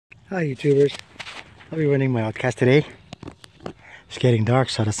Hi YouTubers, I'll be running my outcast today. It's getting dark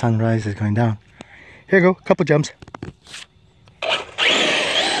so the sunrise is going down. Here you go, couple jumps.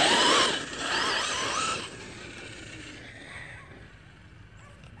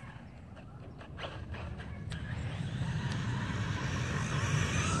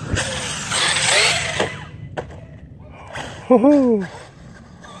 Ho-ho!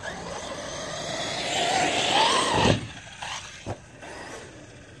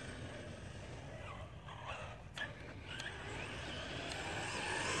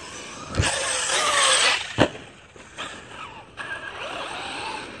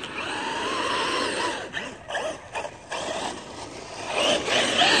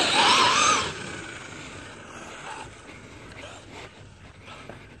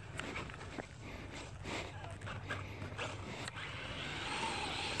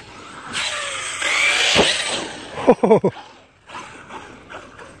 Oh.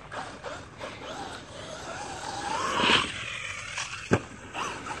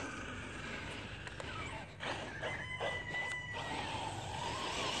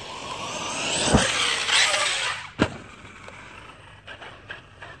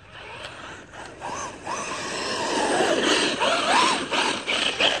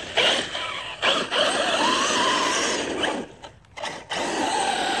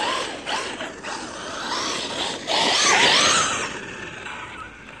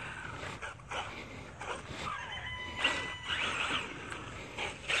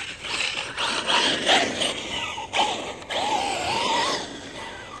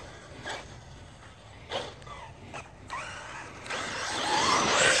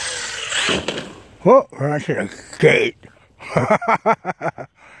 Oh, we're onto the gate.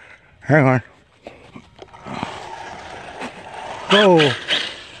 Hang on. Oh.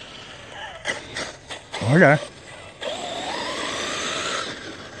 Okay.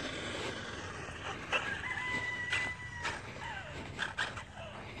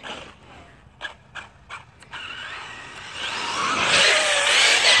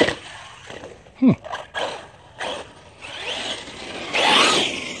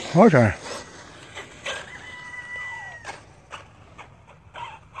 Okay.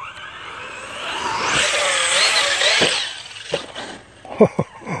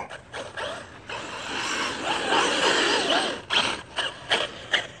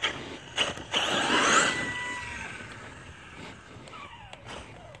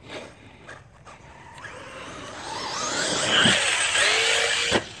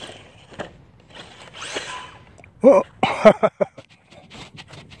 Oh.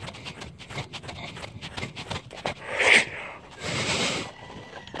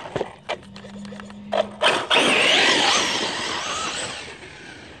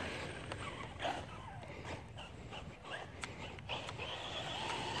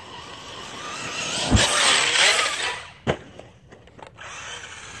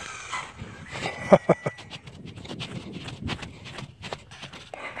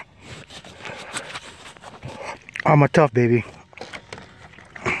 I'm a tough baby.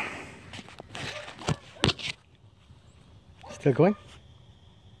 Still going?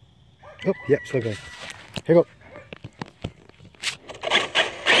 Oh, yep, still going. Here you go.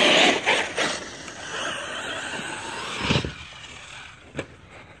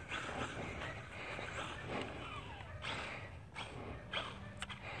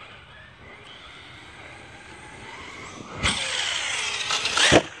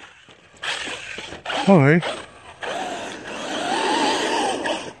 Alright.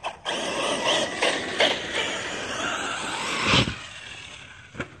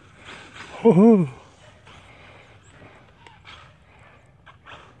 Oh,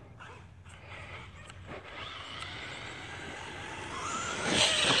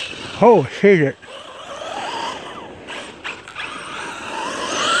 oh, shit it.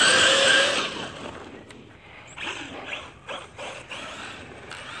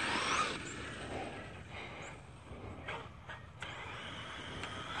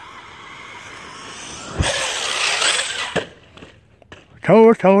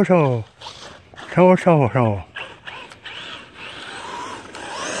 Toe.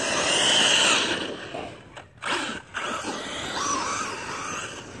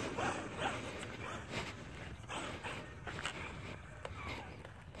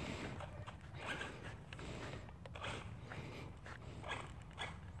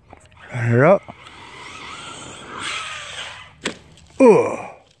 Yeah. Oh.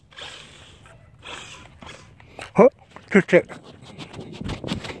 Huh? Just it.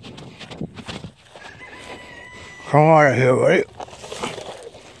 Come out of here, buddy.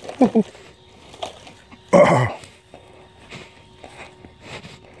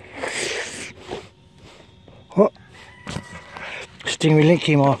 steering link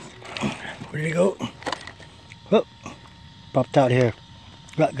came off. Where did it go? Oh, popped out here.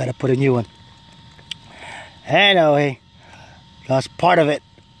 Gotta put a new one. Anyway, lost part of it.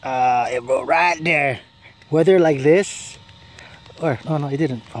 It broke right there. Weather like this, or no, it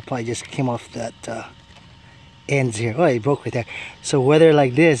didn't. It probably just came off that ends here. Oh, it broke right there. So weather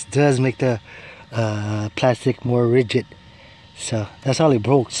like this does make the plastic more rigid. So that's all it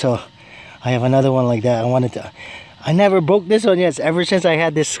broke. So I have another one like that. I never broke this one yet. Ever since I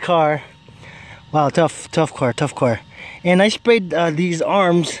had this car. Wow, tough car. And I sprayed these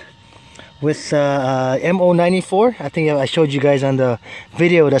arms with MO94. I think I showed you guys on the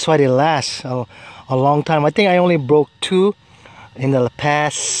video. That's why they last a long time. I think I only broke 2 in the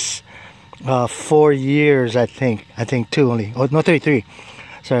past 4 years. I think 2 only. Oh no, 3.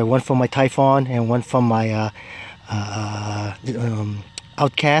 Sorry, one from my Typhon and one from my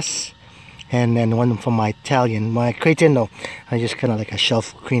Outcast, and then one from my Italian, my Creighton. No, I just kind of like a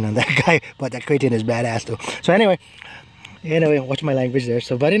shelf queen on that guy, but that Creighton is badass though. So anyway, watch my language there.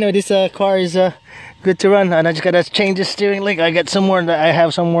 So but anyway, this car is good to run, and I just gotta change the steering link. I got somewhere that I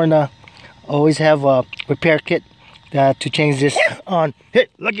have somewhere in always have a repair kit to change this on. Hey,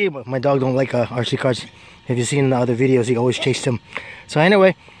 lucky, my dog don't like RC cars. If you've seen the other videos, he always chased them. So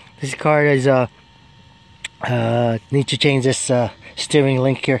anyway, this car is need to change this steering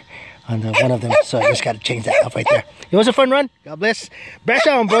link here on one of them. So I just got to change that up right there. It was a fun run. God bless. Bash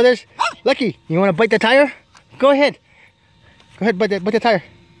on, brothers. Lucky, you want to bite the tire? Go ahead. Go ahead, bite the tire.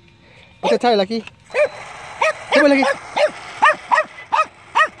 Bite the tire, Lucky. Come on, Lucky.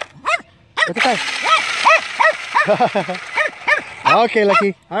 Bite the tire. Okay,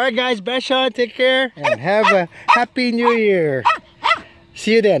 Lucky. Alright guys, bash on, take care, and have a happy new year.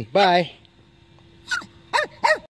 See you then. Bye.